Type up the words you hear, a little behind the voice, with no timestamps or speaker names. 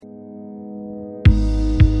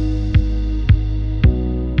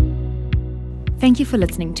Thank you for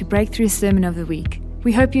listening to Breakthrough Sermon of the Week.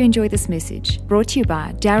 We hope you enjoy this message, brought to you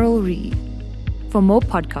by Darryl. For more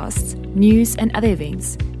podcasts, news, and other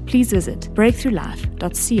events, please visit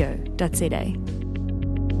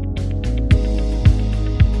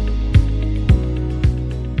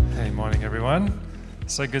breakthroughlife.co.za. Hey, morning everyone.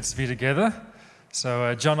 So good to be together.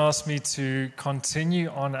 So John asked me to continue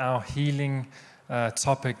on our healing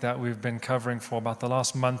topic that we've been covering for about the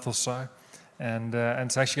last month or so, and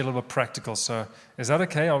to actually get a little bit practical. So is that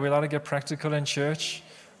okay? Are we allowed to get practical in church?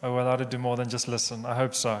 Are we allowed to do more than just listen? I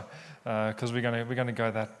hope so, because we're going to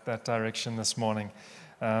go that direction this morning.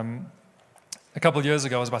 A couple of years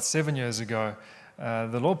ago, it was about 7 years ago,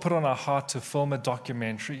 the Lord put on our heart to film a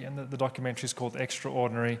documentary, and the documentary is called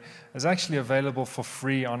Extraordinary. It's actually available for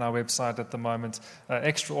free on our website at the moment,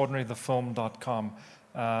 extraordinarythefilm.com.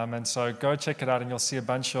 And so go check it out, and you'll see a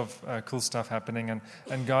bunch of cool stuff happening, and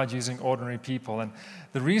God using ordinary people. And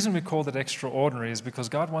the reason we called it extraordinary is because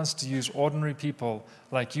God wants to use ordinary people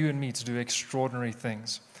like you and me to do extraordinary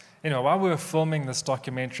things. You know, while we were filming this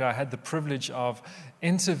documentary, I had the privilege of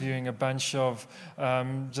interviewing a bunch of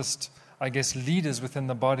leaders within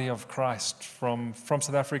the body of Christ from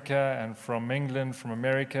South Africa and from England, from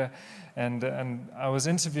America. And I was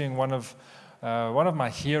interviewing one of my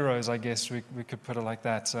heroes, I guess we could put it like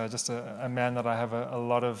that, just a man that I have a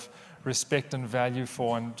lot of respect and value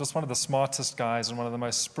for, and just one of the smartest guys and one of the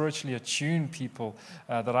most spiritually attuned people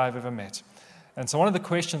that I've ever met. And so one of the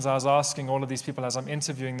questions I was asking all of these people as I'm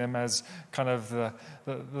interviewing them as kind of the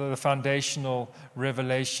foundational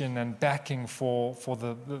revelation and backing for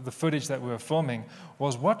the footage that we were filming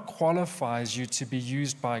was, what qualifies you to be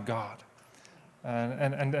used by God?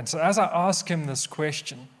 And so as I asked him this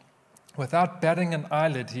question, without batting an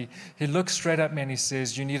eyelid, he looks straight at me and he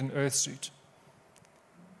says, "You need an earth suit."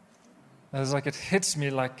 And it's like it hits me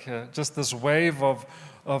like just this wave of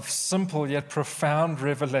simple yet profound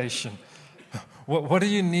revelation. What do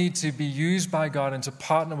you need to be used by God and to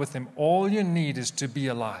partner with Him? All you need is to be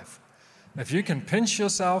alive. If you can pinch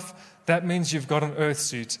yourself, that means you've got an earth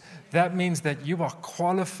suit. That means that you are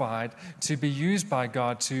qualified to be used by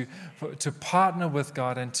God, to partner with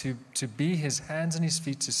God, and to be His hands and His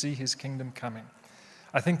feet to see His kingdom coming.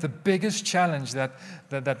 I think the biggest challenge that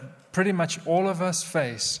pretty much all of us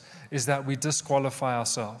face is that we disqualify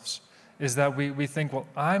ourselves, is that we think, well,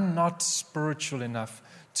 I'm not spiritual enough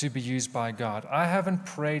to be used by God. I haven't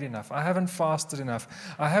prayed enough. I haven't fasted enough.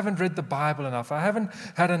 I haven't read the Bible enough. I haven't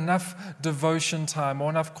had enough devotion time or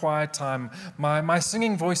enough quiet time. My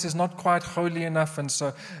singing voice is not quite holy enough. And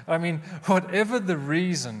so, I mean, whatever the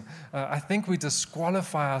reason, I think we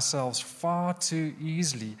disqualify ourselves far too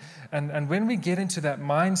easily. And when we get into that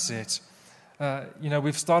mindset,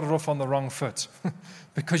 we've started off on the wrong foot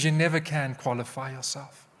because you never can qualify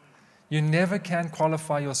yourself. You never can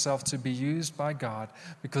qualify yourself to be used by God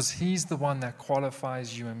because He's the one that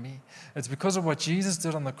qualifies you and me. It's because of what Jesus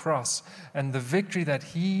did on the cross and the victory that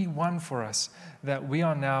He won for us that we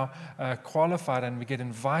are now qualified, and we get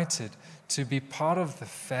invited to be part of the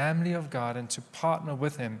family of God and to partner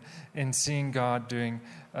with Him in seeing God doing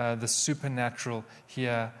the supernatural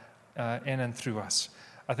here in and through us.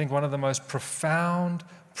 I think one of the most profound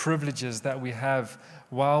privileges that we have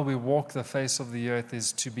while we walk the face of the earth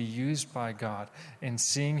is to be used by God in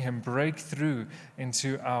seeing Him break through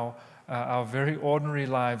into our very ordinary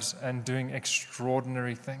lives and doing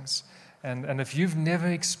extraordinary things. And if you've never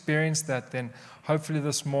experienced that, then hopefully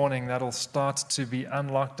this morning that'll start to be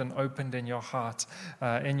unlocked and opened in your heart,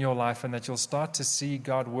 in your life, and that you'll start to see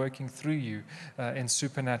God working through you in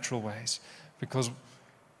supernatural ways. Because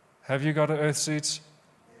have you got an earth suit?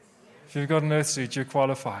 If you've got an earth suit, you're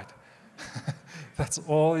qualified. That's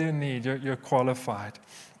all you need. You're qualified.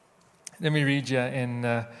 Let me read you in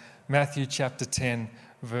Matthew chapter 10,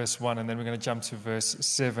 verse 1, and then we're going to jump to verse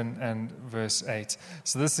 7 and verse 8.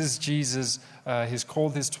 So this is Jesus. He's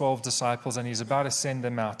called His 12 disciples, and He's about to send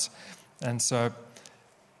them out. And so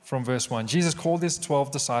from verse 1, Jesus called His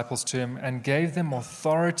 12 disciples to Him and gave them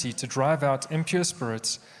authority to drive out impure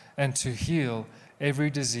spirits and to heal every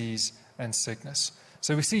disease and sickness.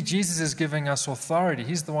 So we see Jesus is giving us authority.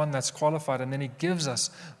 He's the one that's qualified, and then He gives us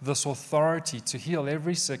this authority to heal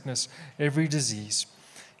every sickness, every disease.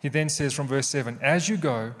 He then says from verse 7, "As you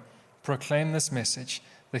go, proclaim this message,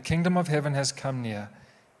 the kingdom of heaven has come near.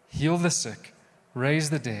 Heal the sick, raise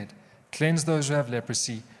the dead, cleanse those who have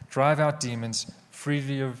leprosy, drive out demons.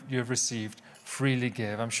 Freely you have received, freely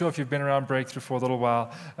give. I'm sure if you've been around Breakthrough for a little while,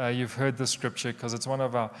 you've heard this scripture because it's one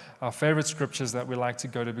of our favorite scriptures that we like to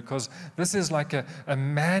go to, because this is like a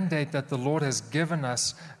mandate that the Lord has given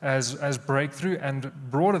us as Breakthrough, and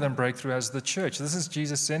broader than Breakthrough, as the church. This is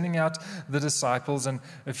Jesus sending out the disciples, and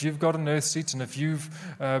if you've got an earth seat and if you've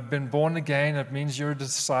been born again, it means you're a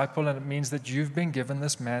disciple, and it means that you've been given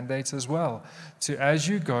this mandate as well to, as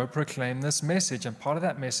you go, proclaim this message. And part of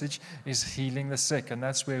that message is healing the sick, and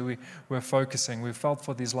that's where we're focusing. We've felt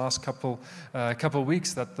for these last couple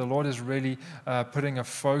weeks that the Lord is really putting a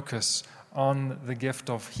focus on the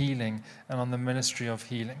gift of healing and on the ministry of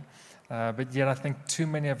healing. But yet I think too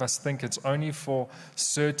many of us think it's only for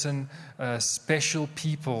certain special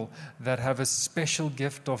people that have a special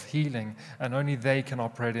gift of healing, and only they can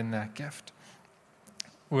operate in that gift.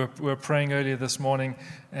 We were praying earlier this morning,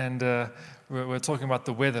 and we're talking about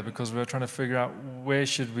the weather, because we're trying to figure out where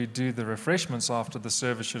should we do the refreshments after the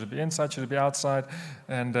service. Should it be inside? Should it be outside?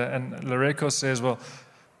 And Loreko says, well,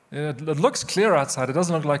 it looks clear outside. It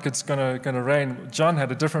doesn't look like it's going to rain. John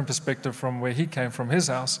had a different perspective from where he came from his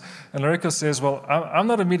house. And Loreko says, well, I'm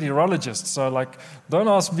not a meteorologist, so don't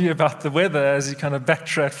ask me about the weather, as he kind of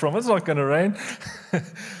backtracked from, it's not going to rain.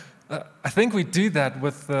 I think we do that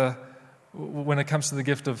when it comes to the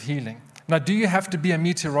gift of healing. Now, do you have to be a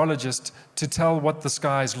meteorologist to tell what the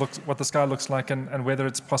sky looks like and whether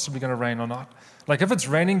it's possibly going to rain or not? Like, if it's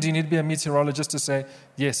raining, do you need to be a meteorologist to say,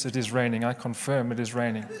 yes, it is raining, I confirm it is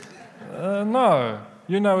raining? No,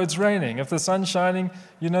 you know it's raining. If the sun's shining,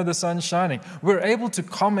 you know the sun's shining. We're able to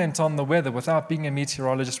comment on the weather without being a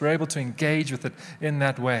meteorologist. We're able to engage with it in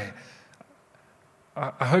that way.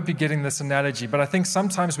 I hope you're getting this analogy, but I think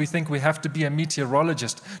sometimes we think we have to be a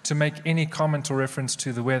meteorologist to make any comment or reference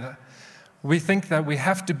to the weather. We think that we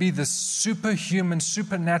have to be this superhuman,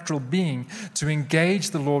 supernatural being to engage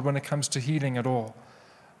the Lord when it comes to healing at all.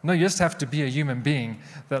 No, you just have to be a human being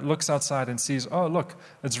that looks outside and sees, oh, look,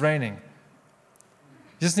 it's raining.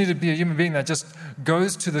 You just need to be a human being that just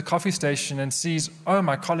goes to the coffee station and sees, oh,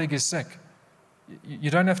 my colleague is sick. You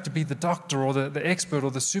don't have to be the doctor or the expert or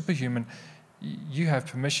the superhuman. You have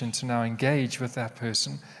permission to now engage with that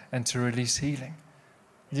person and to release healing.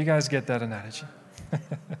 You guys get that analogy?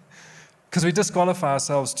 Because we disqualify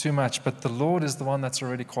ourselves too much, but the Lord is the one that's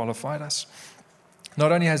already qualified us.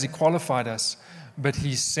 Not only has He qualified us, but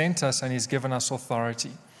He's sent us and He's given us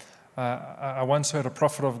authority. I once heard a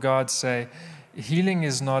prophet of God say, healing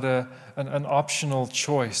is not an optional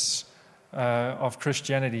choice of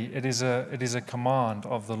Christianity. It is a command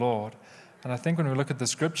of the Lord. And I think when we look at the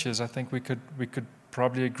scriptures, I think we could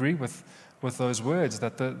probably agree with those words,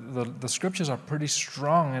 that the scriptures are pretty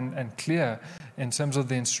strong and clear in terms of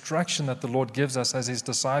the instruction that the Lord gives us as His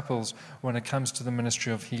disciples when it comes to the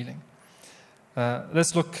ministry of healing.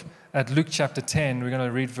 Let's look at Luke chapter 10. We're going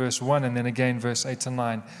to read verse 1 and then again verse 8 to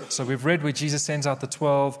 9. So we've read where Jesus sends out the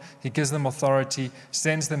 12. He gives them authority,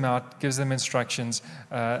 sends them out, gives them instructions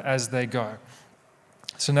as they go.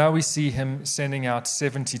 So now we see Him sending out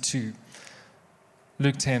 72.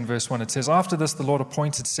 Luke 10, verse 1, it says, after this, the Lord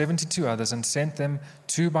appointed 72 others and sent them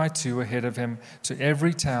 2 by 2 ahead of Him to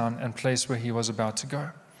every town and place where He was about to go.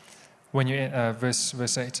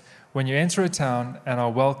 Verse 8, when you enter a town and are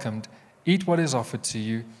welcomed, eat what is offered to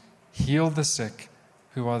you, heal the sick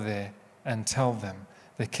who are there, and tell them,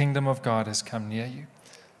 the kingdom of God has come near you.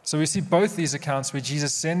 So we see both these accounts where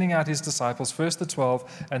Jesus sending out His disciples, first the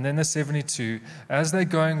 12 and then the 72, as they're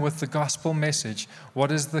going with the gospel message.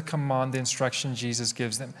 What is the command, the instruction Jesus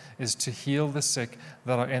gives them? Is to heal the sick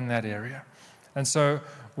that are in that area. And so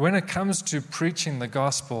when it comes to preaching the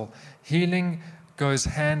gospel, healing goes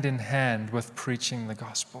hand in hand with preaching the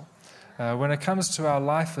gospel. When it comes to our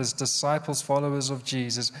life as disciples, followers of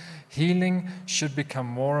Jesus, healing should become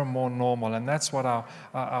more and more normal. And that's what our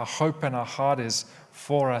hope and our heart is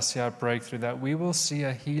for us here at Breakthrough, that we will see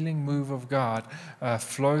a healing move of God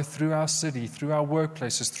flow through our city, through our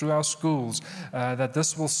workplaces, through our schools, that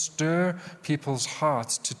this will stir people's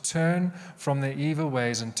hearts to turn from their evil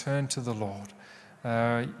ways and turn to the Lord.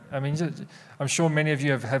 I'm sure many of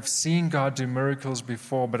you have seen God do miracles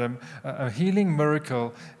before, but a healing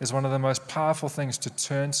miracle is one of the most powerful things to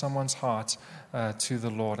turn someone's heart to the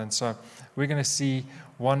Lord. And so we're going to see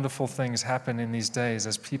wonderful things happen in these days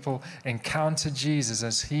as people encounter Jesus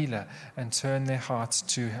as healer and turn their hearts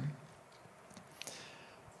to Him.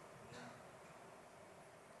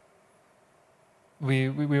 We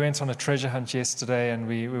went on a treasure hunt yesterday, and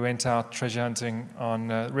we went out treasure hunting on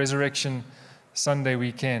Resurrection Sunday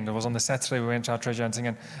weekend. It was on the Saturday we went out treasure hunting,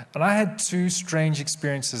 and I had 2 strange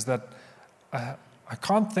experiences that I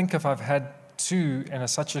can't think if I've had 2 in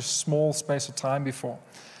such a small space of time before.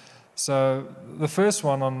 So the first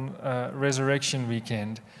one on Resurrection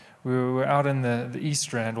Weekend, we were out in the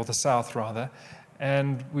East Rand, or the South rather,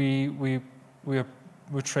 and we were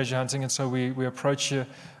treasure hunting, and so we approached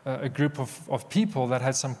a group of people that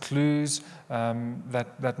had some clues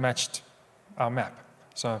that matched our map.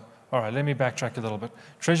 So, all right, let me backtrack a little bit.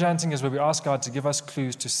 Treasure hunting is where we ask God to give us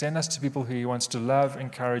clues to send us to people who He wants to love,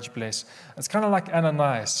 encourage, bless. It's kind of like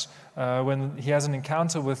Ananias when he has an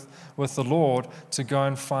encounter with the Lord to go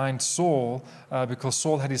and find Saul because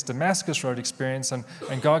Saul had his Damascus Road experience, and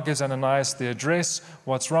God gives Ananias the address,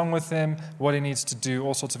 what's wrong with him, what he needs to do,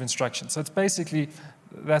 all sorts of instructions. So it's basically,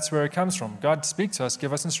 that's where it comes from. God speaks to us,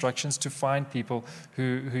 give us instructions to find people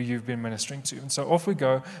who you've been ministering to. And so off we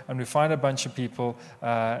go, and we find a bunch of people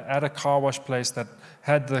at a car wash place that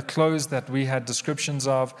had the clothes that we had descriptions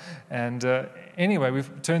of. And anyway,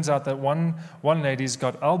 it turns out that one lady's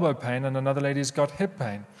got elbow pain and another lady's got hip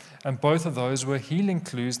pain. And both of those were healing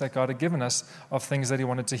clues that God had given us of things that He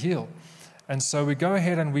wanted to heal. And so we go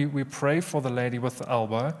ahead and we pray for the lady with the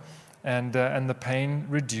elbow, and the pain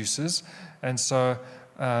reduces. And so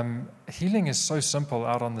healing is so simple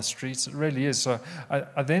out on the streets. It really is. So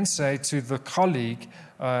I then say to the colleague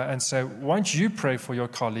and say, won't you pray for your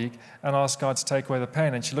colleague and ask God to take away the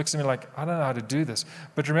pain? And she looks at me like, I don't know how to do this.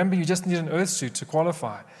 But remember, you just need an earth suit to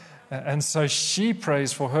qualify. And so she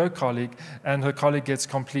prays for her colleague, and her colleague gets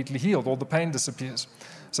completely healed. All the pain disappears.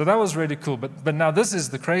 So that was really cool. But now this is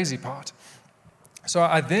the crazy part. So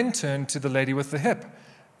I then turn to the lady with the hip,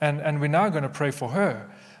 and we're now going to pray for her.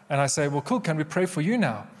 And I say, well, cool, can we pray for you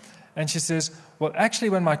now? And she says, well, actually,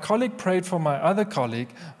 when my colleague prayed for my other colleague,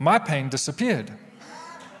 my pain disappeared.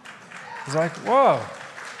 It's like, whoa,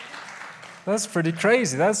 that's pretty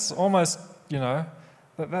crazy. That's almost,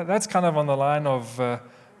 that's kind of on the line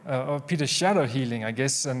of Peter's shadow healing, I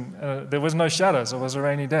guess. And there was no shadows. It was a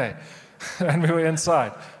rainy day. And we were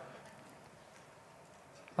inside.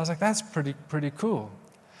 I was like, that's pretty cool.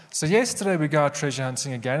 So yesterday we go out treasure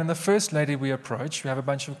hunting again, and the first lady we approach, we have a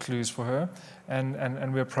bunch of clues for her,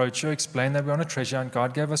 and we approach her, explain that we're on a treasure hunt.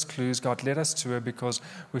 God gave us clues, God led us to her because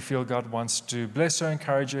we feel God wants to bless her,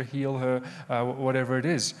 encourage her, heal her, whatever it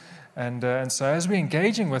is. And so as we're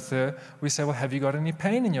engaging with her, we say, well, have you got any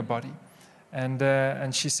pain in your body?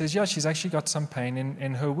 And she says, yeah, she's actually got some pain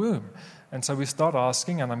in her womb. And so we start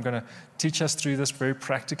asking, and I'm going to teach us through this very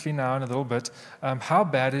practically now in a little bit. How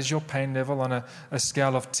bad is your pain level on a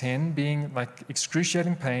scale of 10 being like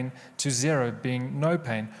excruciating pain to 0 being no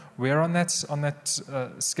pain? Where on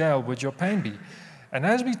that scale would your pain be? And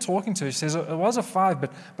as we're talking to her, she says, it was a 5,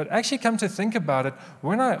 but actually come to think about it,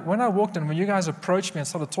 when I walked in, when you guys approached me and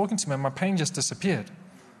started talking to me, my pain just disappeared.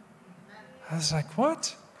 I was like,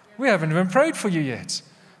 what? We haven't even prayed for you yet.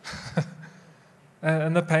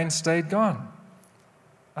 And the pain stayed gone.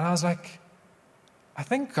 And I was like, I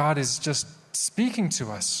think God is just speaking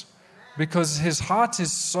to us because His heart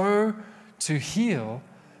is so to heal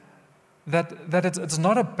that it's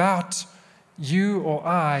not about you or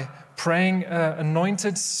I praying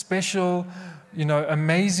anointed, special,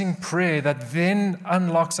 amazing prayer that then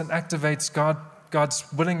unlocks and activates God's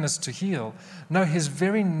willingness to heal. No, His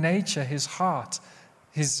very nature, His heart,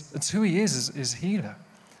 it's who He is healer.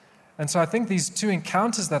 And so I think these two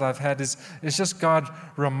encounters that I've had is just God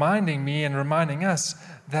reminding me and reminding us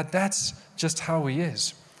that that's just how He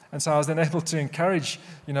is. And so I was then able to encourage,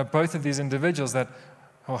 both of these individuals that,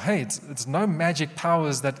 oh, hey, it's no magic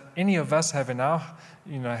powers that any of us have in our,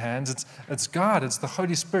 hands. It's God, it's the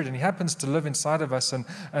Holy Spirit, and He happens to live inside of us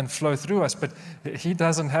and flow through us. But He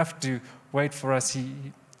doesn't have to wait for us.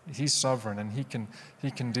 He's sovereign, and He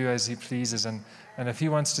can do as He pleases. And if He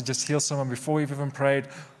wants to just heal someone before we've even prayed,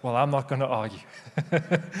 well, I'm not going to argue.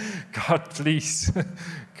 God, please,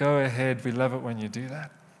 go ahead. We love it when you do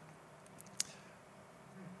that.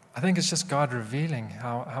 I think it's just God revealing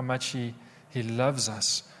how much He loves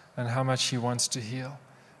us and how much He wants to heal.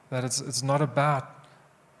 That it's not about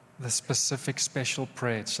the specific special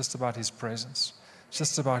prayer. It's just about His presence. It's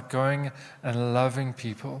just about going and loving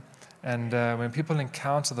people. And when people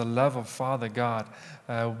encounter the love of Father God,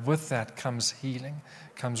 with that comes healing,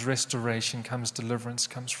 comes restoration, comes deliverance,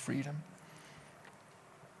 comes freedom.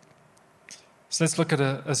 So let's look at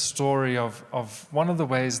a story of one of the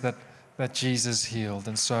ways that Jesus healed.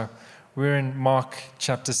 And so we're in Mark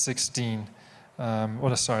chapter 16.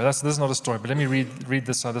 This is not a story, but let me read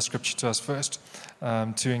this other scripture to us first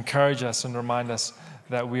to encourage us and remind us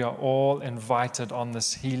that we are all invited on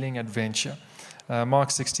this healing adventure.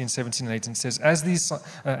 Mark 16, 17, and 18 says,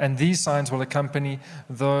 these signs will accompany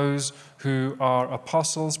those who are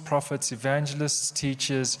apostles, prophets, evangelists,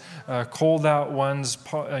 teachers, called out ones,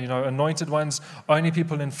 anointed ones, only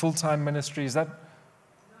people in full-time ministry. Is that?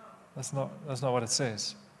 That's not what it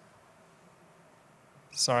says.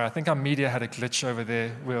 Sorry, I think our media had a glitch over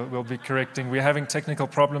there. We'll be correcting. We're having technical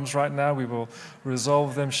problems right now. We will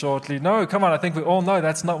resolve them shortly. No, come on, I think we all know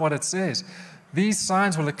that's not what it says. These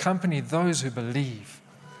signs will accompany those who believe.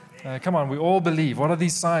 Come on, we all believe. What are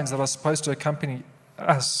these signs that are supposed to accompany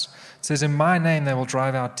us? It says, in my name they will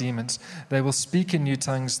drive out demons. They will speak in new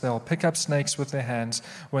tongues. They will pick up snakes with their hands.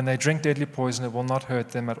 When they drink deadly poison, it will not hurt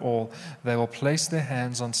them at all. They will place their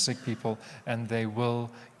hands on sick people, and they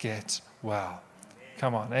will get well.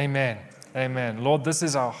 Come on, amen, amen. Lord, this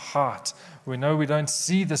is our heart. We know we don't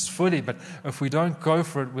see this fully, but if we don't go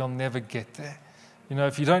for it, we'll never get there. You know,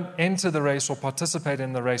 if you don't enter the race or participate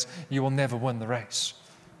in the race, you will never win the race.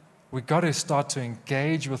 We've got to start to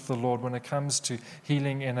engage with the Lord when it comes to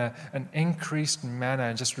healing in an increased manner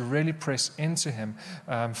and just really press into Him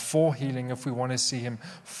for healing if we want to see Him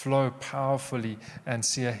flow powerfully and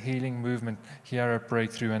see a healing movement here at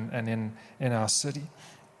Breakthrough and in our city.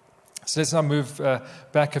 So let's now move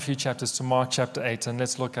back a few chapters to Mark chapter 8, and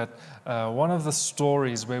let's look at one of the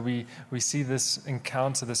stories where we see this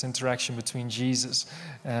encounter, this interaction between Jesus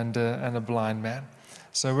and a blind man.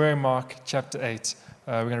 So we're in Mark chapter 8.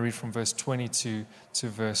 We're going to read from verse 22 to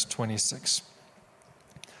verse 26.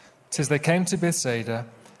 It says, they came to Bethsaida,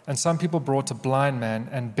 and some people brought a blind man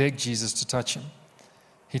and begged Jesus to touch him.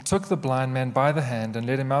 He took the blind man by the hand and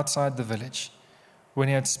led him outside the village. When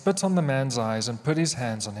he had spit on the man's eyes and put his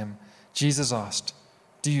hands on him, Jesus asked,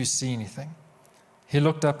 do you see anything? He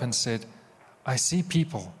looked up and said, I see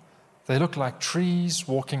people. They look like trees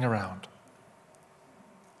walking around.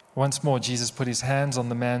 Once more, Jesus put his hands on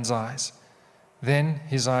the man's eyes. Then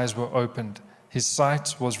his eyes were opened, his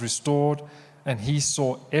sight was restored, and he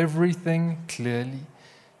saw everything clearly.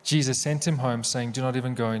 Jesus sent him home, saying, do not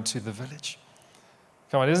even go into the village.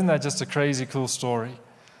 Come on, isn't that just a crazy cool story?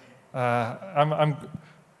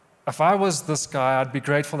 If I was this guy, I'd be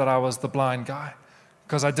grateful that I was the blind guy,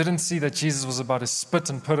 because I didn't see that Jesus was about to spit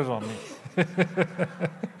and put it on me.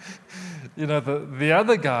 You know, the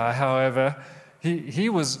other guy, however, he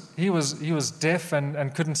was deaf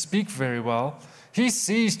and couldn't speak very well. He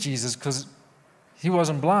sees Jesus because he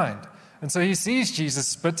wasn't blind. And so he sees Jesus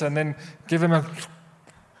spit and then give him a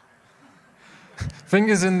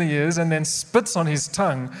fingers in the ears and then spits on his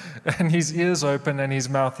tongue, and his ears open and his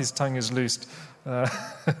mouth, his tongue is loosed. I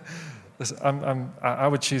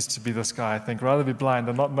would choose to be this guy, I think, rather be blind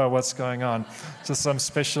and not know what's going on. Just some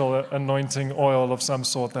special anointing oil of some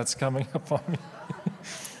sort that's coming upon me.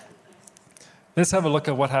 Let's have a look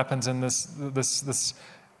at what happens in this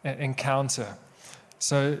encounter.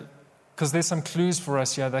 So, because there's some clues for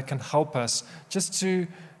us here that can help us just to,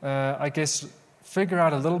 figure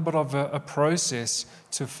out a little bit of a process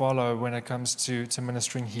to follow when it comes to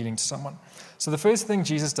ministering healing to someone. So the first thing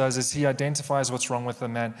Jesus does is he identifies what's wrong with the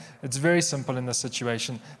man. It's very simple in this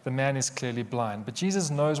situation. The man is clearly blind, but Jesus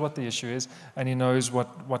knows what the issue is, and he knows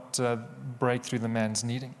what breakthrough the man's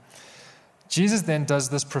needing. Jesus then does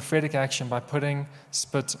this prophetic action by putting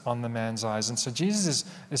spit on the man's eyes. And so Jesus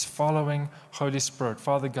is following Holy Spirit.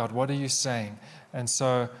 Father God, what are you saying? And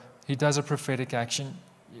so he does a prophetic action.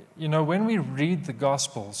 You know, when we read the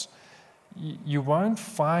Gospels, you won't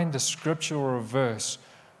find a scripture or a verse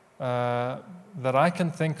that I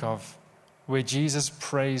can think of where Jesus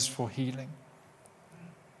prays for healing.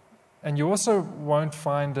 And you also won't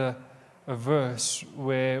find a verse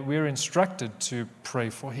where we're instructed to pray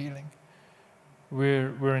for healing.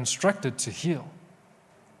 We're instructed to heal.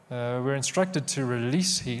 We're instructed to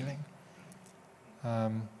release healing.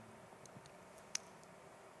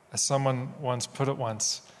 As someone once put it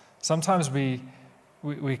once, sometimes we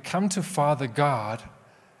come to Father God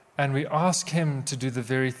and we ask Him to do the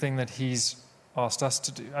very thing that He's asked us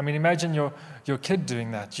to do. I mean, imagine your kid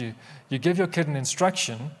doing that. You give your kid an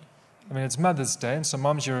instruction. I mean, it's Mother's Day, and so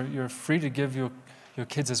moms, you're free to give your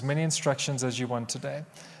kids as many instructions as you want today.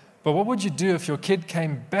 But what would you do if your kid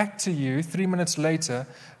came back to you 3 minutes later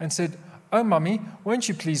and said, "Oh, Mommy, won't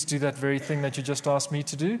you please do that very thing that you just asked me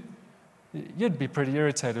to do?" You'd be pretty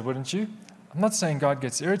irritated, wouldn't you? I'm not saying God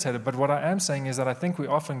gets irritated, but what I am saying is that I think we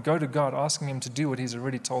often go to God asking Him to do what He's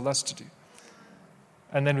already told us to do.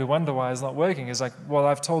 And then we wonder why it's not working. It's like, well,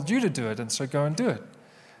 I've told you to do it, and so go and do it.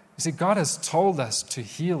 You see, God has told us to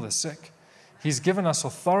heal the sick. He's given us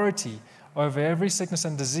authority over every sickness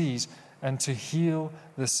and disease and to heal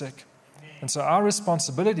the sick. And so our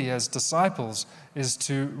responsibility as disciples is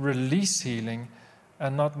to release healing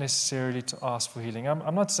and not necessarily to ask for healing.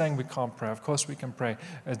 I'm not saying we can't pray. Of course we can pray.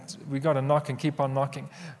 We've got to knock and keep on knocking.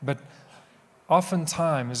 But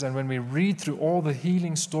oftentimes, and when we read through all the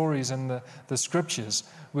healing stories in the scriptures,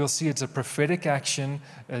 we'll see it's a prophetic action,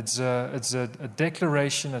 it's a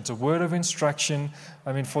declaration, it's a word of instruction.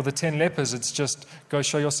 I mean, for the 10 lepers, it's just go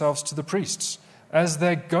show yourselves to the priests. As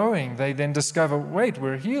they're going, they then discover, wait,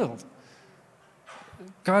 we're healed.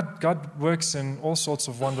 God works in all sorts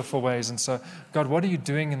of wonderful ways. And so, God, what are you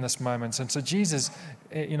doing in this moment? And so Jesus,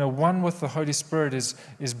 one with the Holy Spirit is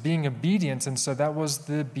being obedient. And so that was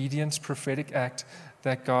the obedience prophetic act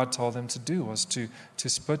that God told them to do, was to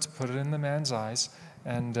spit, put it in the man's eyes.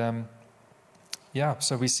 And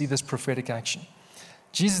so we see this prophetic action.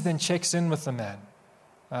 Jesus then checks in with the man.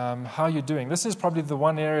 How are you doing? This is probably the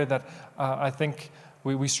one area that I think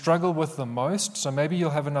we struggle with the most. So maybe you'll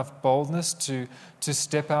have enough boldness to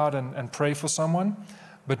step out and pray for someone.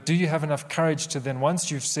 But do you have enough courage to then, once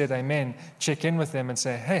you've said amen, check in with them and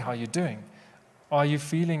say, hey, how are you doing? Are you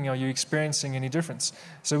experiencing any difference?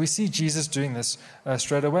 So we see Jesus doing this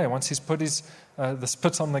straight away. Once he's put the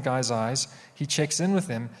spit on the guy's eyes, he checks in with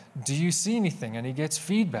him. Do you see anything? And he gets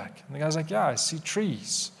feedback. And the guy's like, yeah, I see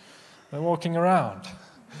trees. They're walking around.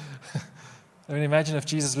 I mean, imagine if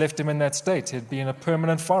Jesus left him in that state. He'd be in a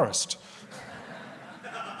permanent forest.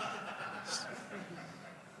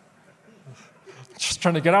 Just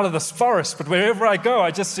trying to get out of this forest, but wherever I go,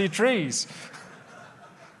 I just see trees.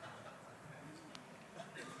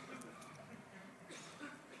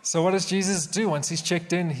 So what does Jesus do? Once he's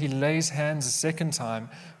checked in, he lays hands a second time,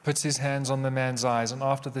 puts his hands on the man's eyes. And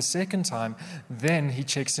after the second time, then he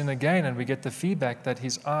checks in again, and we get the feedback that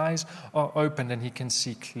his eyes are opened and he can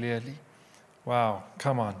see clearly. Wow,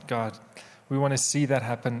 come on, God. We want to see that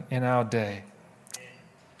happen in our day.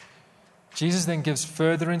 Jesus then gives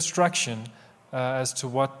further instruction as to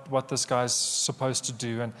what this guy's supposed to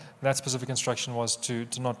do. And that specific instruction was to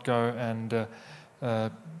not go and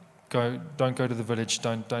don't go to the village,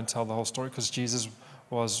 don't tell the whole story, because Jesus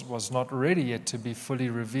was not ready yet to be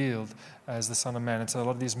fully revealed as the Son of Man. And so a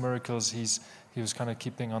lot of these miracles he was kind of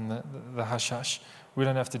keeping on the hush-hush. We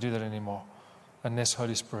don't have to do that anymore, unless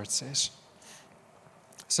Holy Spirit says.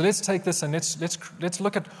 So let's take this and let's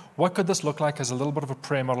look at what could this look like as a little bit of a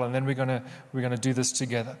prayer model, and then we're gonna do this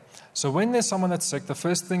together. So when there's someone that's sick, the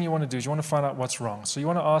first thing you want to do is you want to find out what's wrong. So you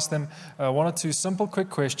want to ask them one or two simple, quick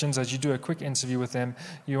questions as you do a quick interview with them.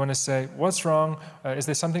 You want to say, what's wrong? Is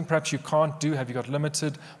there something perhaps you can't do? Have you got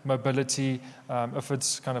limited mobility? If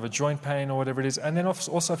it's kind of a joint pain or whatever it is. And then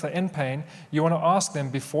also if they're in pain, you want to ask them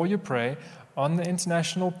before you pray, on the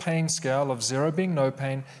international pain scale of 0 being no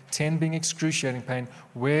pain, 10 being excruciating pain,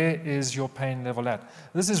 where is your pain level at?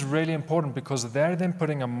 This is really important because they're then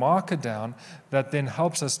putting a marker down that then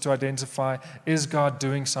helps us to identify, is God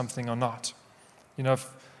doing something or not?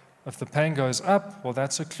 If the pain goes up, well,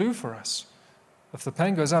 that's a clue for us. If the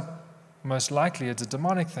pain goes up, most likely it's a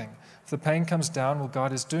demonic thing. If the pain comes down, well,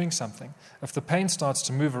 God is doing something. If the pain starts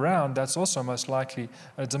to move around, that's also most likely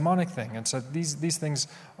a demonic thing. And so these things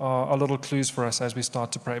are little clues for us as we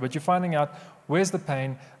start to pray. But you're finding out, where's the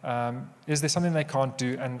pain? Is there something they can't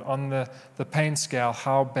do? And on the pain scale,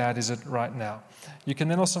 how bad is it right now? You can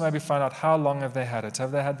then also maybe find out, how long have they had it?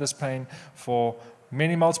 Have they had this pain for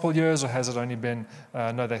multiple years, or has it only been,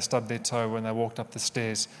 no, they stubbed their toe when they walked up the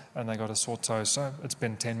stairs and they got a sore toe, so it's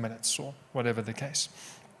been 10 minutes or whatever the case.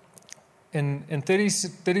 In 30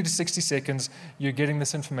 to 60 seconds, you're getting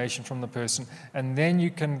this information from the person, and then you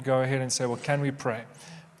can go ahead and say, well, can we pray?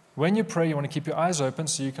 When you pray, you want to keep your eyes open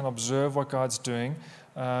so you can observe what God's doing.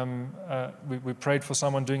 We prayed for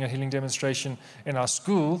someone doing a healing demonstration in our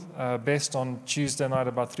school, Best, on Tuesday night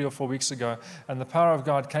about 3 or 4 weeks ago, and the power of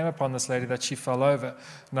God came upon this lady that she fell over.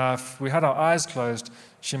 Now, if we had our eyes closed,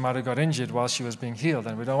 she might have got injured while she was being healed,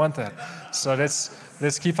 and we don't want that. So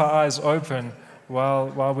let's keep our eyes open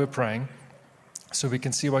while we're praying, so we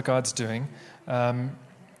can see what God's doing.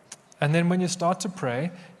 And then when you start to pray,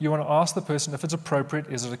 you want to ask the person if it's appropriate.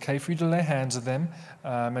 Is it okay for you to lay hands on them?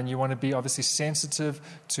 And you want to be obviously sensitive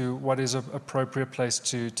to what is an appropriate place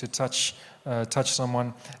to touch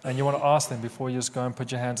someone. And you want to ask them before you just go and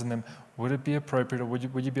put your hands on them, would it be appropriate, or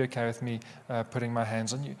would you be okay with me putting my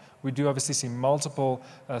hands on you? We do obviously see multiple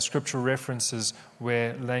scriptural references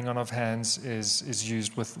where laying on of hands is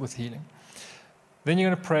used with healing. Then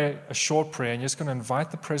you're going to pray a short prayer, and you're just going to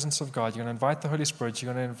invite the presence of God. You're going to invite the Holy Spirit.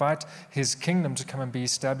 You're going to invite His kingdom to come and be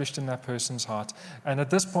established in that person's heart. And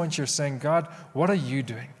at this point, you're saying, God, what are you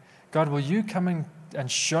doing? God, will you come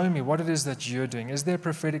and show me what it is that you're doing? Is there a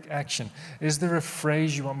prophetic action? Is there a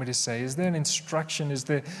phrase you want me to say? Is there an instruction?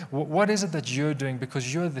 What is it that you're doing?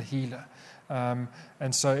 Because you're the healer.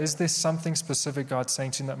 And so is there something specific God's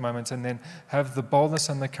saying to you in that moment? And then have the boldness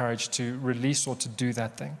and the courage to release or to do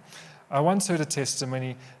that thing. I once heard a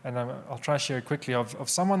testimony, and I'll try to share it quickly, of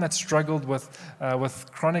someone that struggled with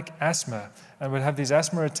chronic asthma and would have these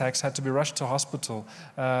asthma attacks, had to be rushed to hospital.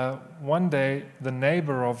 One day, the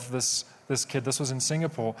neighbor of this kid, this was in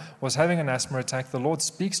Singapore, was having an asthma attack. The Lord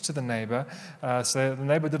speaks to the neighbor. So the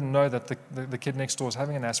neighbor didn't know that the kid next door was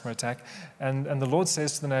having an asthma attack. And the Lord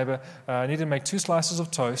says to the neighbor, I need to make 2 slices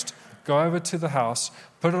of toast, go over to the house,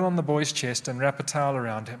 put it on the boy's chest, and wrap a towel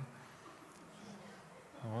around him.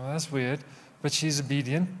 Well, that's weird. But she's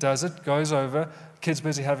obedient, does it, goes over, kid's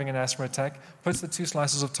busy having an asthma attack, puts the 2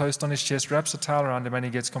 slices of toast on his chest, wraps a towel around him, and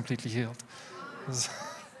he gets completely healed. You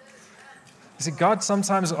see, God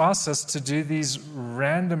sometimes asks us to do these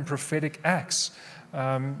random prophetic acts.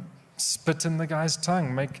 Spit in the guy's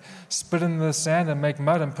tongue, spit in the sand and make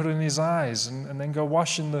mud and put it in his eyes, and then go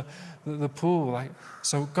wash in the pool.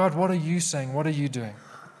 So God, what are you saying? What are you doing?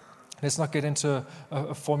 Let's not get into a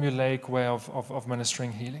formulaic way of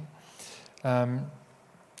ministering healing.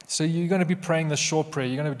 So you're going to be praying this short prayer.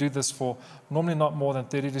 You're going to do this for normally not more than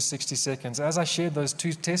 30 to 60 seconds. As I shared those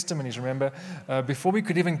 2 testimonies, remember, before we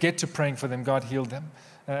could even get to praying for them, God healed them.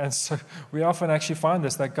 And so we often actually find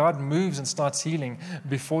this, that God moves and starts healing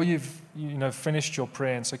before you've finished your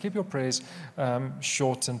prayer. And so keep your prayers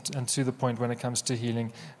short and to the point when it comes to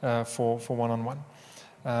healing for one-on-one.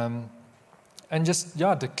 And just,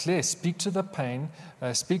 declare, speak to the pain,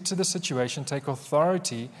 speak to the situation, take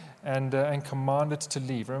authority and command it to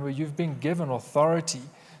leave. Remember, you've been given authority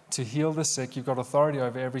to heal the sick. You've got authority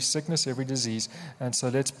over every sickness, every disease. And so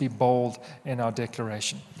let's be bold in our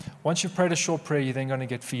declaration. Once you've prayed a short prayer, you're then going to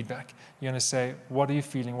get feedback. You're going to say, what are you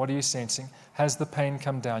feeling? What are you sensing? Has the pain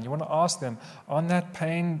come down? You want to ask them, on that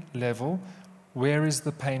pain level, where is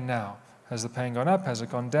the pain now? Has the pain gone up? Has it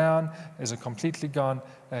gone down? Is it completely gone?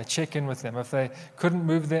 Check in with them. If they couldn't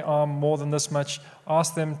move their arm more than this much,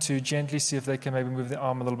 ask them to gently see if they can maybe move their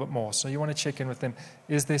arm a little bit more. So you want to check in with them.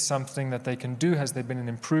 Is there something that they can do? Has there been an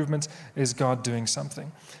improvement? Is God doing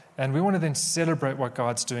something? And we want to then celebrate what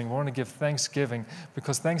God's doing. We want to give thanksgiving,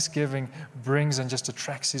 because thanksgiving brings and just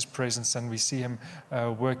attracts His presence, and we see Him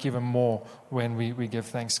work even more when we give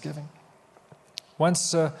thanksgiving.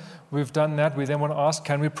 Once we've done that, we then want to ask,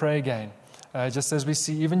 can we pray again? Just as we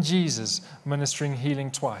see even Jesus ministering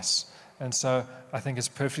healing twice. And so I think it's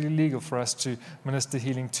perfectly legal for us to minister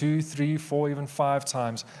healing 2, 3, 4, even 5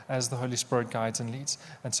 times as the Holy Spirit guides and leads.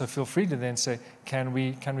 And so feel free to then say, can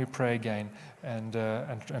we pray again and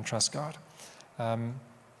trust God?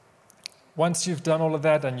 Once you've done all of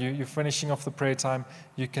that and you're finishing off the prayer time,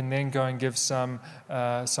 you can then go and give some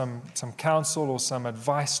counsel or some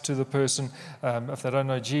advice to the person. If they don't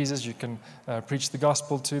know Jesus, you can preach the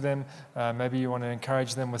gospel to them. Maybe you want to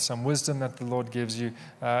encourage them with some wisdom that the Lord gives you.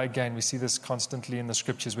 Again, we see this constantly in the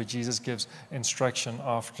scriptures where Jesus gives instruction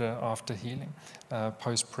after healing,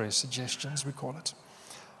 post-prayer suggestions, we call it.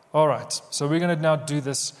 All right, so we're going to now do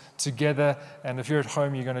this together, and if you're at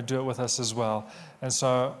home, you're going to do it with us as well. And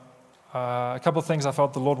so a couple of things I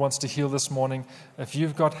felt the Lord wants to heal this morning. If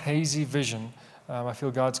you've got hazy vision, I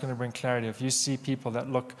feel God's going to bring clarity. If you see people that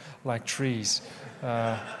look like trees,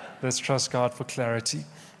 let's trust God for clarity.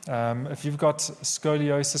 If you've got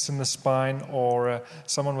scoliosis in the spine or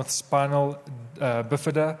someone with spinal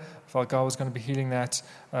bifida, I felt God was going to be healing that.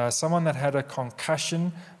 Someone that had a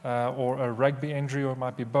concussion or a rugby injury, or it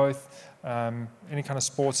might be both, any kind of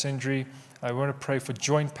sports injury. I want to pray for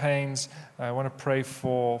joint pains. I want to pray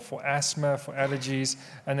for asthma, for allergies,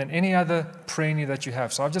 and then any other prayer need that you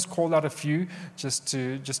have. So I've just called out a few just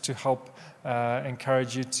to help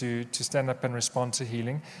encourage you to stand up and respond to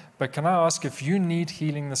healing. But can I ask, if you need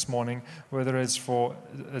healing this morning, whether it's for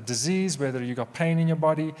a disease, whether you got pain in your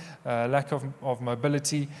body, lack of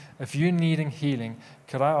mobility, if you're needing healing,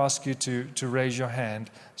 could I ask you to raise your hand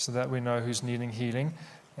so that we know who's needing healing?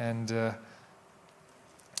 And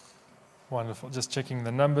wonderful. Just checking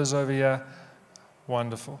the numbers over here.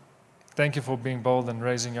 Wonderful. Thank you for being bold and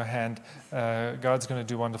raising your hand. God's going to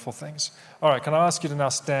do wonderful things. All right, can I ask you to now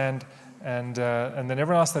stand? And then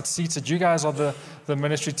everyone else that's seated, you guys are the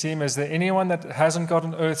ministry team. Is there anyone that hasn't got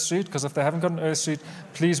an earth suit? Because if they haven't got an earth suit,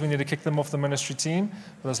 please, we need to kick them off the ministry team.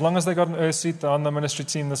 But as long as they got an earth suit, they're on the ministry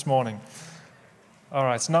team this morning. All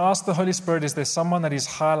right, so now ask the Holy Spirit, is there someone that He's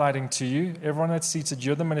highlighting to you? Everyone that's seated,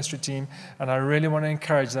 you're the ministry team, and I really want to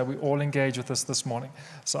encourage that we all engage with this morning.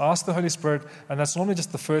 So ask the Holy Spirit, and that's normally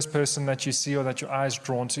just the first person that you see or that your eyes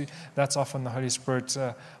drawn to. That's often the Holy Spirit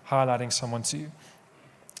highlighting someone to you.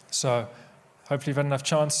 So hopefully you've had enough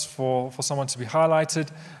chance for someone to be highlighted,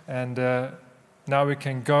 and now we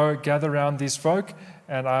can go gather around these folk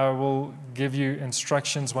and I will give you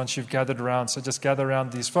instructions once you've gathered around. So just gather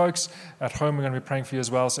around these folks. At home, we're going to be praying for you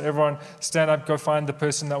as well. So everyone, stand up, go find the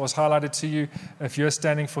person that was highlighted to you. If you're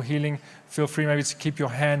standing for healing, feel free maybe to keep your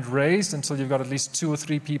hand raised until you've got at least 2 or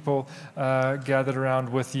 3 people gathered around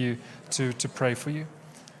with you to pray for you.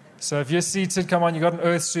 So if you're seated, come on, you've got an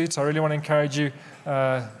earth suit. I really want to encourage you.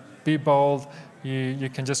 Be bold. You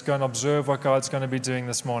can just go and observe what God's going to be doing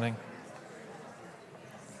this morning.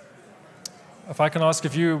 If I can ask,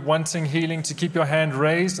 if you're wanting healing, to keep your hand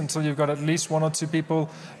raised until you've got at least 1 or 2 people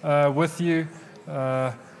with you.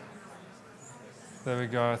 There we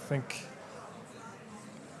go. I think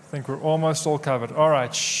we're almost all covered. All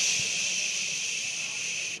right. Shh.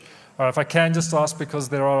 All right. If I can just ask, because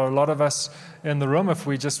there are a lot of us in the room, if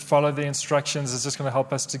we just follow the instructions, it's just going to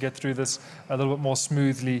help us to get through this a little bit more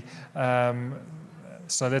smoothly.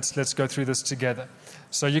 So let's go through this together.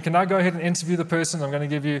 So you can now go ahead and interview the person. I'm going to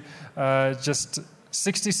give you just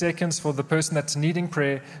 60 seconds for the person that's needing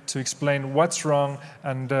prayer to explain what's wrong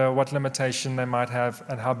and what limitation they might have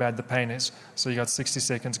and how bad the pain is. So you got 60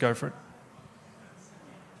 seconds. Go for it.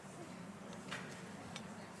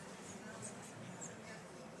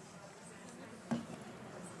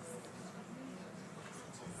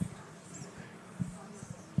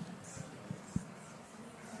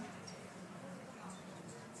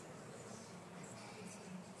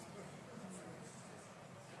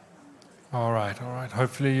 All right.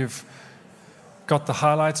 Hopefully you've got the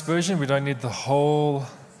highlights version. We don't need the whole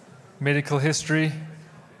medical history.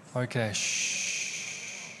 Okay.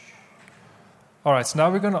 Shh. All right. So now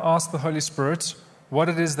we're going to ask the Holy Spirit what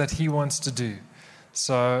it is that He wants to do.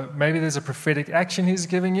 So maybe there's a prophetic action He's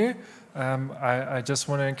giving you. I just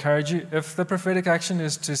want to encourage you, if the prophetic action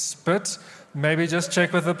is to spit, maybe just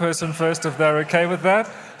check with the person first if they're okay with that.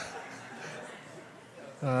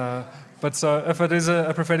 But so if it is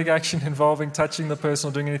a prophetic action involving touching the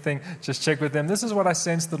person or doing anything, just check with them. This is what I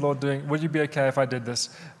sense the Lord doing. Would you be okay if I did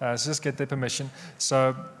this? So just get their permission.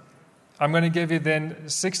 So I'm going to give you then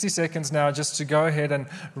 60 seconds now just to go ahead and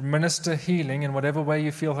minister healing in whatever way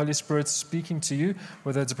you feel Holy Spirit's speaking to you,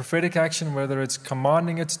 whether it's a prophetic action, whether it's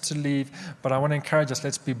commanding it to leave. But I want to encourage us,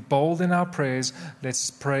 let's be bold in our prayers.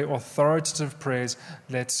 Let's pray authoritative prayers.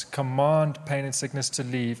 Let's command pain and sickness to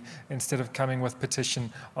leave instead of coming with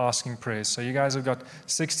petition, asking prayers. So you guys have got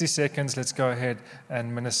 60 seconds. Let's go ahead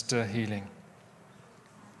and minister healing.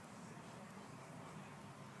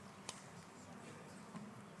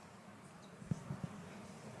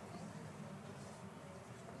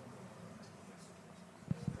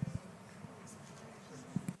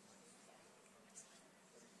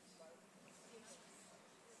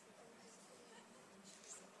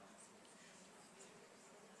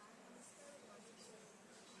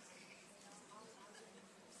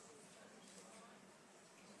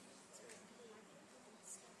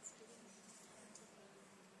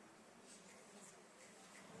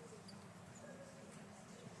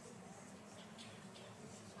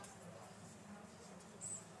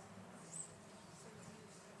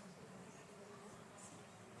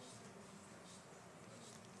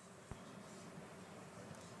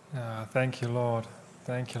 Thank you, Lord.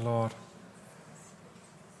 Thank you, Lord.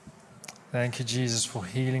 Thank you, Jesus, for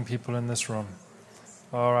healing people in this room.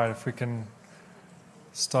 All right, if we can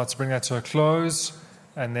start to bring that to a close.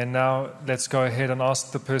 And then now let's go ahead and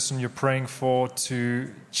ask the person you're praying for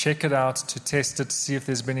to check it out, to test it, to see if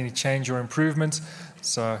there's been any change or improvement.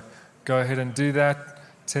 So go ahead and do that.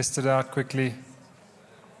 Test it out quickly.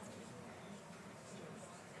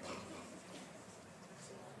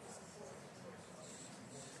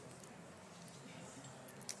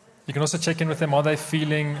 You can also check in with them. Are they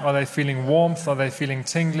feeling warmth? Are they feeling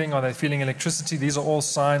tingling? Are they feeling electricity? These are all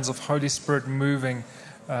signs of Holy Spirit moving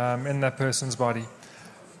in that person's body.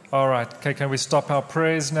 All right. Okay, can we stop our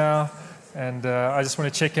prayers now? And I just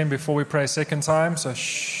want to check in before we pray a second time. So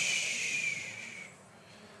shh.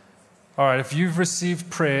 All right. If you've received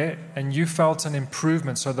prayer and you felt an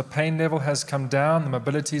improvement, so the pain level has come down, the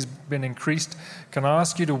mobility has been increased, can I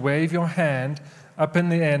ask you to wave your hand up in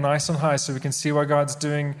the air, nice and high, so we can see what God's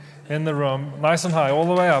doing in the room. Nice and high, all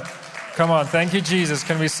the way up. Come on, thank you, Jesus.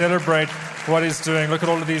 Can we celebrate what He's doing? Look at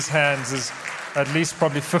all of these hands. There's at least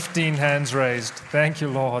probably 15 hands raised. Thank you,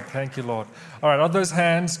 Lord. Thank you, Lord. All right, on those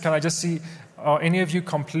hands, can I just see, are any of you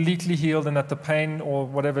completely healed and that the pain or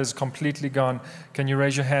whatever is completely gone? Can you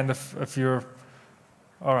raise your hand if you're...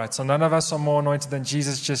 All right, so none of us are more anointed than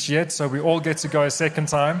Jesus just yet, so we all get to go a second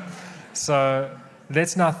time. So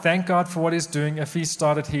let's now thank God for what He's doing. If He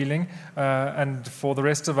started healing, and for the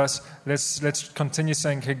rest of us, let's continue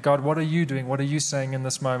saying, okay, God, what are you doing? What are you saying in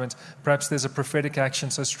this moment? Perhaps there's a prophetic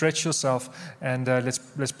action, so stretch yourself, and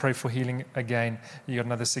let's pray for healing again. You got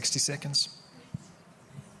another 60 seconds.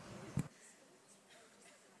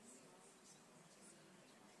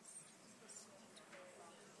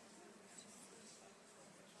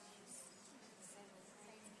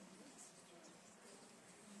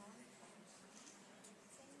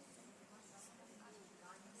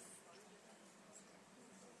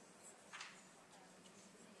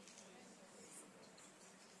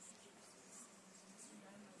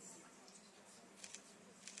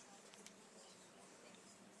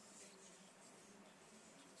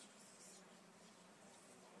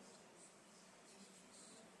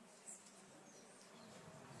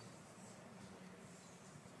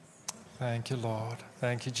 Thank you, Lord.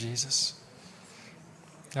 Thank you, Jesus.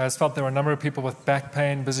 I just felt there were a number of people with back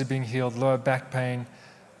pain busy being healed, lower back pain.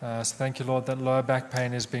 So thank you, Lord, that lower back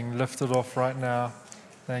pain is being lifted off right now.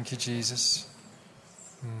 Thank you, Jesus.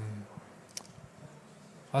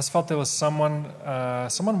 I just felt there was someone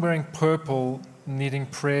wearing purple needing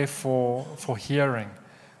prayer for hearing.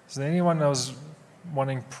 Is there anyone that was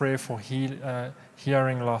wanting prayer for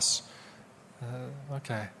hearing loss?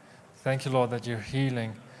 Okay. Thank you, Lord, that you're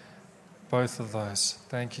healing both of those.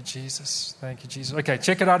 Thank you, Jesus. Thank you, Jesus. Okay,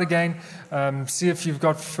 check it out again. See if you've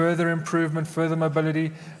got further improvement, further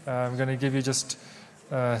mobility. I'm going to give you just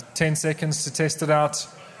 10 seconds to test it out.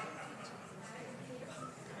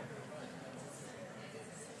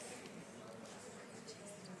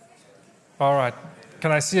 All right.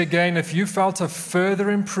 Can I see again if you felt a further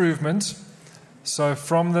improvement? So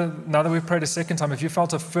now that we've prayed a second time, if you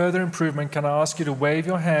felt a further improvement, can I ask you to wave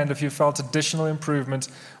your hand if you felt additional improvement?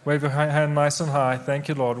 Wave your hand nice and high. Thank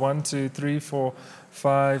you, Lord. 1, 2, 3, 4,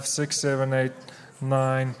 5, 6, 7, 8,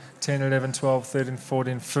 9, 10, 11, 12, 13,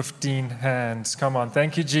 14, 15 hands. Come on.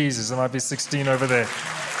 Thank you, Jesus. There might be 16 over there.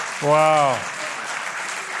 Wow.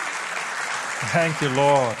 Thank you,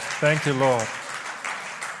 Lord. Thank you, Lord.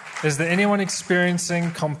 Is there anyone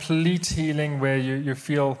experiencing complete healing where you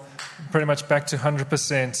feel pretty much back to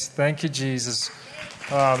 100%? Thank you, Jesus.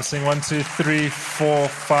 I'm seeing 1, 2, 3, 4,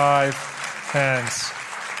 5 hands.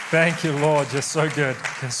 Thank you, Lord. You're so good.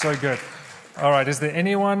 You're so good. All right. Is there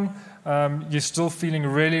anyone you're still feeling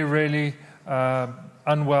really, really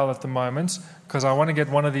unwell at the moment? Because I want to get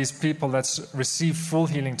one of these people that's received full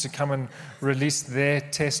healing to come and release their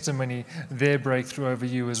testimony, their breakthrough over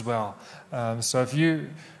you as well. So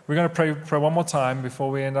we're going to pray one more time before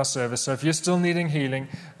we end our service. So if you're still needing healing,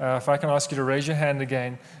 if I can ask you to raise your hand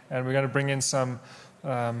again, and we're going to bring in some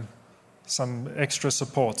extra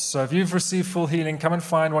support. So if you've received full healing, come and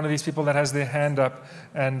find one of these people that has their hand up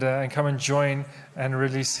and come and join and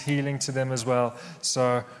release healing to them as well.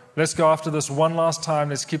 So let's go after this one last time.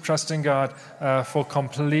 Let's keep trusting God for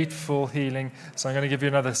complete full healing. So I'm going to give you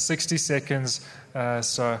another 60 seconds.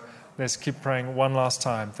 So let's keep praying one last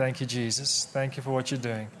time. Thank you, Jesus. Thank you for what you're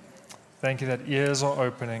doing. Thank you that ears are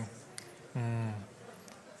opening.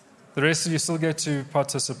 The rest of you still get to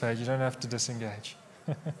participate. You don't have to disengage.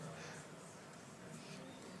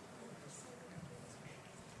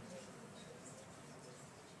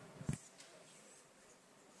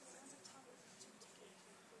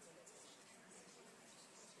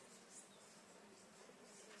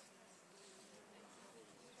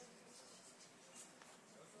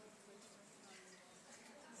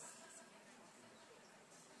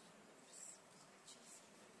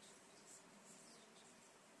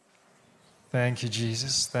 Thank you,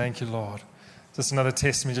 Jesus. Thank you, Lord. Just another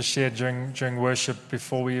testimony just shared during worship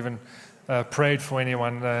before we even prayed for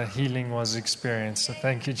anyone. Healing was experienced. So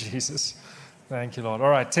thank you, Jesus. Thank you, Lord. All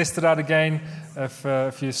right, test it out again.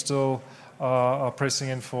 If you still are pressing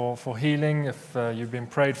in for healing, if you've been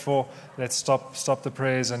prayed for, let's stop the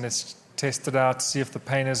prayers and let's test it out. See if the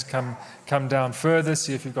pain has come down further.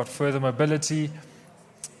 See if you've got further mobility.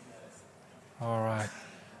 All right.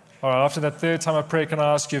 All right, after that third time of prayer, can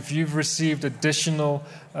I ask you if you've received additional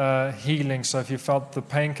healing? So if you felt the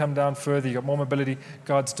pain come down further, you got more mobility,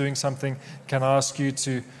 God's doing something, can I ask you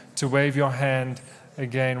to wave your hand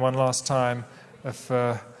again one last time?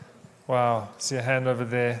 Wow, see a hand over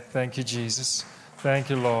there. Thank you, Jesus.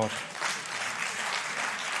 Thank you, Lord.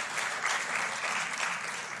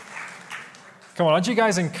 Come on, aren't you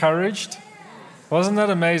guys encouraged? Wasn't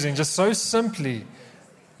that amazing? Just so simply.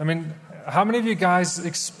 I mean, how many of you guys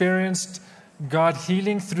experienced God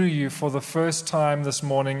healing through you for the first time this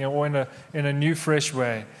morning or in a new, fresh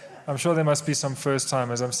way? I'm sure there must be some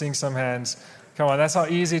first-timers. I'm seeing some hands. Come on, that's how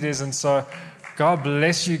easy it is. And so God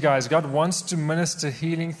bless you guys. God wants to minister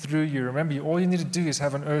healing through you. Remember, all you need to do is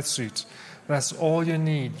have an earth suit. That's all you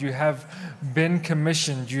need. You have been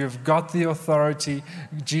commissioned. You have got the authority.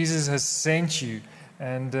 Jesus has sent you.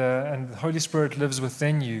 And the Holy Spirit lives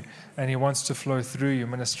within you, and He wants to flow through you,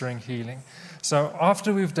 ministering healing. So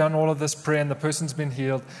after we've done all of this prayer and the person's been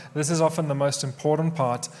healed, this is often the most important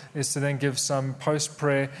part, is to then give some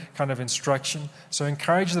post-prayer kind of instruction. So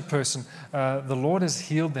encourage the person. The Lord has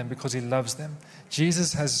healed them because He loves them.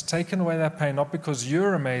 Jesus has taken away that pain, not because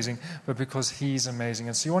you're amazing, but because He's amazing.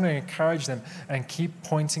 And so you want to encourage them and keep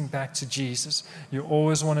pointing back to Jesus. You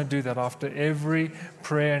always want to do that after every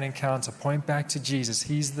prayer and encounter. Point back to Jesus.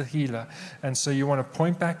 He's the healer. And so you want to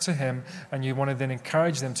point back to Him, and you want to then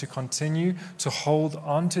encourage them to continue to hold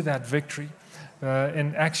on to that victory.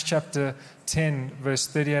 In Acts chapter 10, verse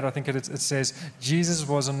 38, I think it says, Jesus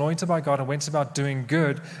was anointed by God and went about doing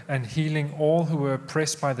good and healing all who were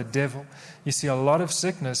oppressed by the devil. You see, a lot of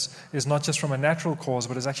sickness is not just from a natural cause,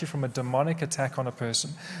 but is actually from a demonic attack on a person.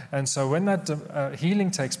 And so when that healing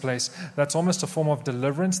takes place, that's almost a form of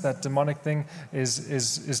deliverance. That demonic thing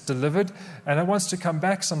is delivered, and it wants to come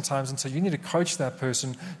back sometimes. And so you need to coach that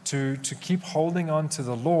person to keep holding on to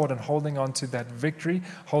the Lord and holding on to that victory,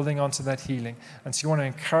 holding on to that healing. And so you want to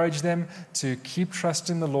encourage them to keep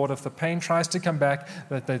trusting the Lord. If the pain tries to come back,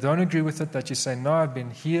 that they don't agree with it, that you say, no, I've been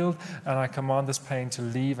healed, and I command this pain to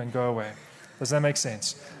leave and go away. Does that make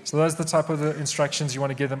sense? So those are the type of the instructions you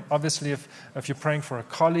want to give them. Obviously, if you're praying for a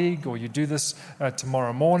colleague, or you do this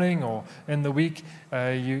tomorrow morning or in the week,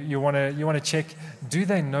 you want to check, do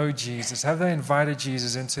they know Jesus? Have they invited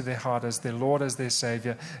Jesus into their heart as their Lord, as their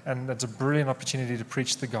Savior? And that's a brilliant opportunity to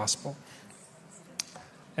preach the gospel.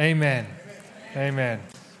 Amen. Amen.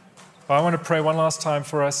 I want to pray one last time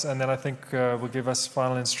for us, and then I think we'll give us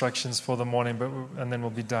final instructions for the morning, and then we'll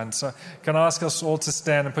be done. So can I ask us all to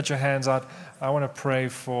stand and put your hands out? I want to pray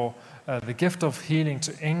for the gift of healing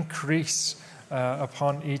to increase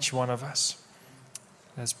upon each one of us.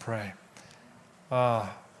 Let's pray.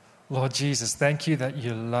 Lord Jesus, thank you that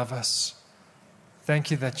you love us.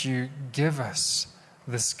 Thank you that you give us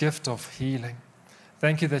this gift of healing.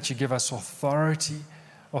 Thank you that you give us authority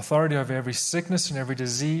over every sickness and every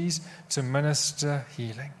disease to minister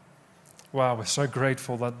healing. Wow, we're so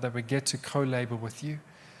grateful that we get to co-labor with you.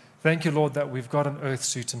 Thank you, Lord, that we've got an earth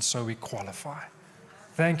suit, and so we qualify.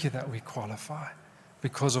 Thank you that we qualify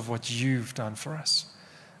because of what you've done for us.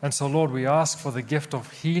 And so, Lord, we ask for the gift of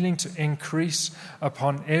healing to increase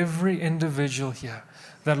upon every individual here.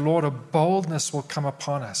 That, Lord, a boldness will come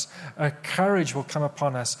upon us, a courage will come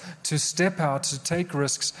upon us to step out, to take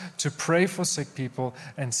risks, to pray for sick people,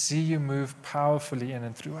 and see you move powerfully in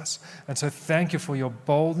and through us. And so thank you for your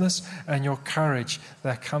boldness and your courage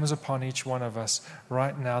that comes upon each one of us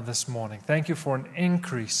right now this morning. Thank you for an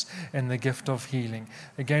increase in the gift of healing.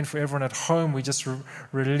 Again, for everyone at home, we just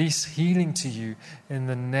release healing to you in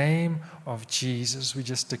the name of Jesus. We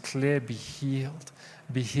just declare, be healed.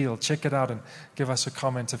 Be healed. Check it out and give us a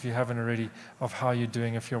comment if you haven't already of how you're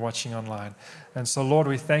doing if you're watching online. And so, Lord,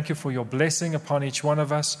 we thank you for your blessing upon each one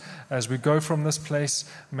of us as we go from this place.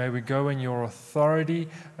 May we go in your authority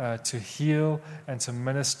to heal and to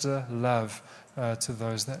minister love to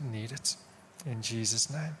those that need it. In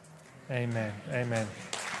Jesus' name, amen. Amen.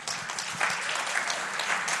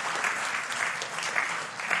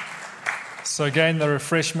 So again, the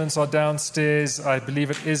refreshments are downstairs. I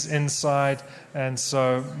believe it is inside. And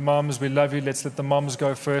so, moms, we love you. Let's let the moms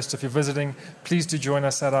go first. If you're visiting, please do join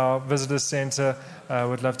us at our visitor center.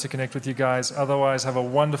 We'd love to connect with you guys. Otherwise, have a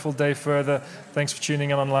wonderful day further. Thanks for tuning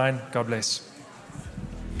in online. God bless.